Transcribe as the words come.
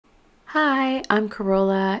Hi, I'm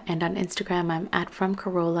Corolla, and on Instagram I'm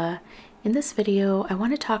 @FromCorolla. In this video, I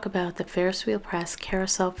want to talk about the Ferris Wheel Press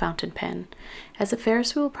Carousel fountain pen. As a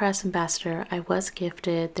Ferris Wheel Press ambassador, I was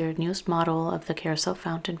gifted their newest model of the Carousel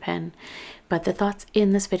fountain pen, but the thoughts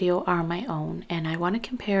in this video are my own, and I want to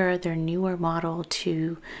compare their newer model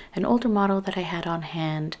to an older model that I had on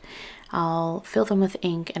hand. I'll fill them with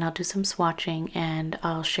ink and I'll do some swatching, and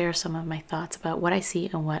I'll share some of my thoughts about what I see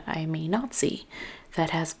and what I may not see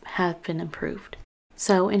that have been improved.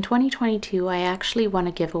 So in 2022, I actually won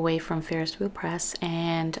a giveaway from Ferris Wheel Press,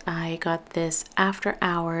 and I got this after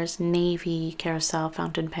hours navy carousel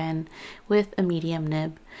fountain pen with a medium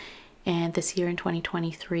nib. And this year in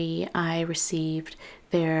 2023, I received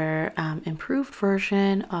their improved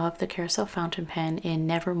version of the carousel fountain pen in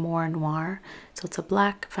Nevermore Noir. So it's a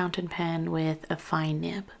black fountain pen with a fine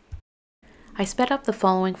nib. I sped up the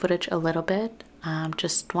following footage a little bit.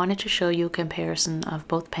 Just wanted to show you a comparison of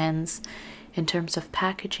both pens in terms of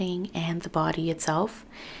packaging and the body itself.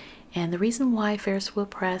 And the reason why Ferris Wheel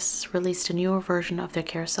Press released a newer version of their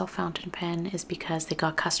carousel fountain pen is because they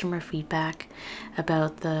got customer feedback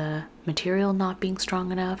about the material not being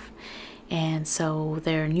strong enough. And so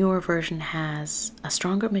their newer version has a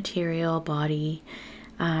stronger material body.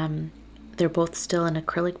 They're both still an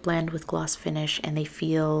acrylic blend with gloss finish, and they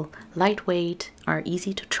feel lightweight, are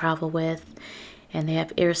easy to travel with, and they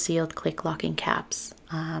have air-sealed click-locking caps.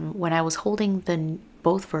 When I was holding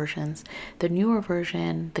both versions, the newer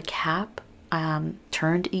version, the cap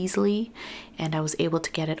turned easily, and I was able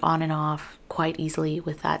to get it on and off quite easily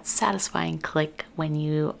with that satisfying click when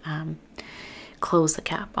you close the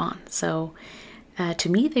cap on. So to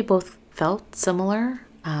me, they both felt similar,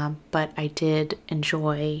 but I did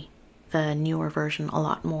enjoy the newer version a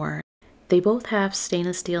lot more. They both have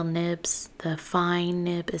stainless steel nibs. The fine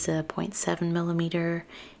nib is a 0.7 millimeter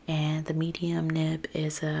and the medium nib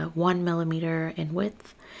is a 1 millimeter in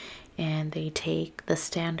width, and they take the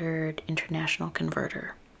standard international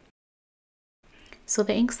converter. So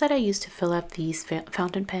the inks that I use to fill up these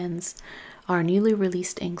fountain pens are newly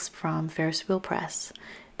released inks from Ferris Wheel Press.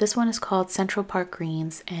 This one is called Central Park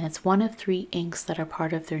Greens, and it's one of 3 inks that are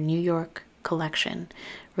part of their New York collection,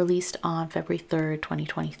 released on February 3rd,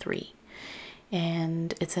 2023.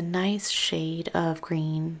 And it's a nice shade of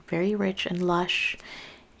green, very rich and lush.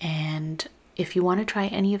 And if you want to try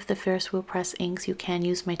any of the Ferris Wheel Press inks, you can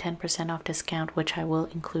use my 10% off discount, which I will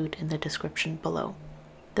include in the description below.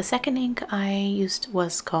 The second ink I used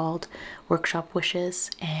was called Workshop Wishes,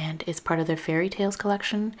 and it's part of their Fairy Tales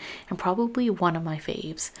collection and probably one of my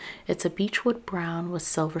faves. It's a beechwood brown with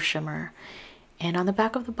silver shimmer. And on the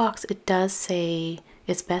back of the box, it does say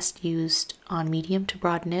it's best used on medium to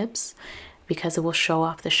broad nibs because it will show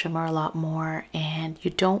off the shimmer a lot more, and you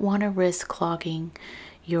don't want to risk clogging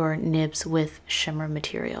your nibs with shimmer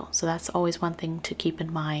material. So that's always one thing to keep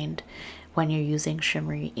in mind when you're using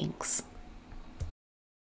shimmery inks.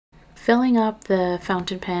 Filling up the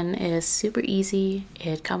fountain pen is super easy.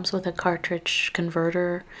 It comes with a cartridge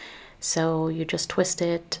converter, so you just twist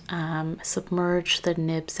it, submerge the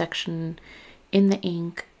nib section in the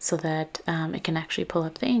ink so that it can actually pull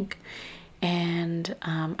up the ink. And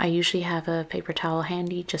I usually have a paper towel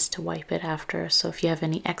handy just to wipe it after, so if you have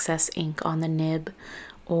any excess ink on the nib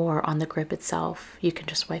or on the grip itself, you can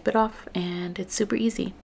just wipe it off, and it's super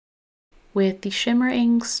easy. With the shimmer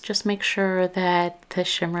inks, just make sure that the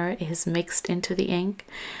shimmer is mixed into the ink.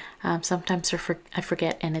 Sometimes I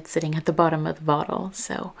forget and it's sitting at the bottom of the bottle,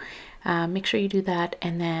 so make sure you do that,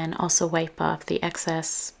 and then also wipe off the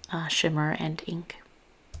excess shimmer and ink.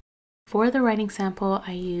 For the writing sample,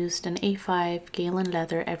 I used an A5 Galen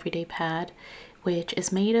leather everyday pad, which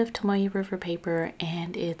is made of Tomoe River paper,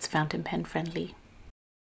 and it's fountain pen friendly.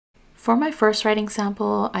 For my first writing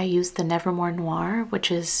sample, I used the Nevermore Noir,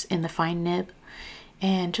 which is in the fine nib,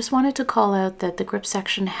 and just wanted to call out that the grip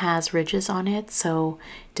section has ridges on it, so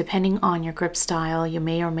depending on your grip style, you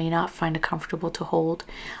may or may not find it comfortable to hold.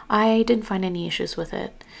 I didn't find any issues with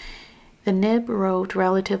it. The nib wrote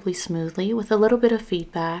relatively smoothly with a little bit of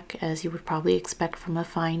feedback, as you would probably expect from a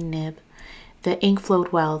fine nib. The ink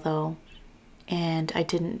flowed well though, and I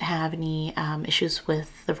didn't have any issues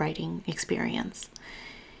with the writing experience.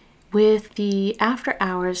 With the After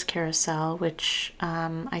Hours Carousel, which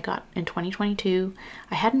I got in 2022,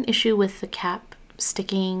 I had an issue with the cap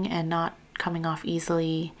sticking and not coming off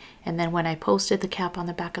easily, and then when I posted the cap on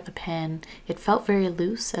the back of the pen, it felt very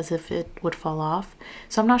loose, as if it would fall off.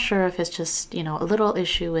 So I'm not sure if it's just, you know, a little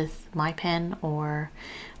issue with my pen or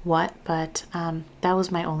what, but that was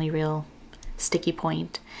my only real sticky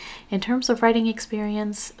point. In terms of writing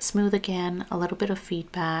experience, smooth again, a little bit of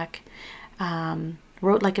feedback,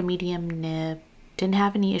 wrote like a medium nib, Didn't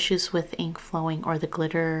have any issues with ink flowing or the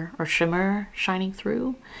glitter or shimmer shining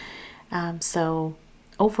through. So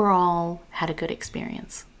overall, had a good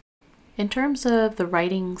experience. In terms of the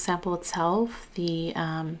writing sample itself,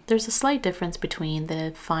 there's a slight difference between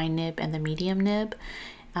the fine nib and the medium nib.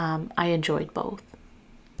 I enjoyed both.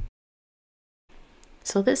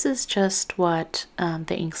 So this is just what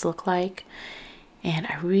the inks look like, and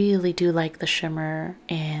I really do like the shimmer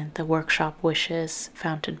and the Workshop Wishes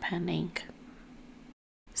fountain pen ink.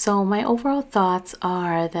 So my overall thoughts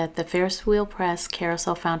are that the Ferris Wheel Press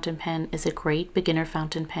Carousel fountain pen is a great beginner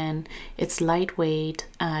fountain pen. It's lightweight,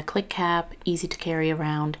 click cap, easy to carry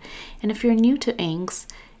around, and if you're new to inks,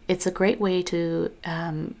 it's a great way to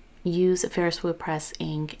use a Ferris Wheel Press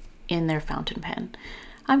ink in their fountain pen.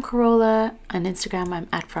 I'm Carola. On Instagram, I'm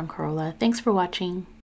 @FromCarola. Thanks for watching.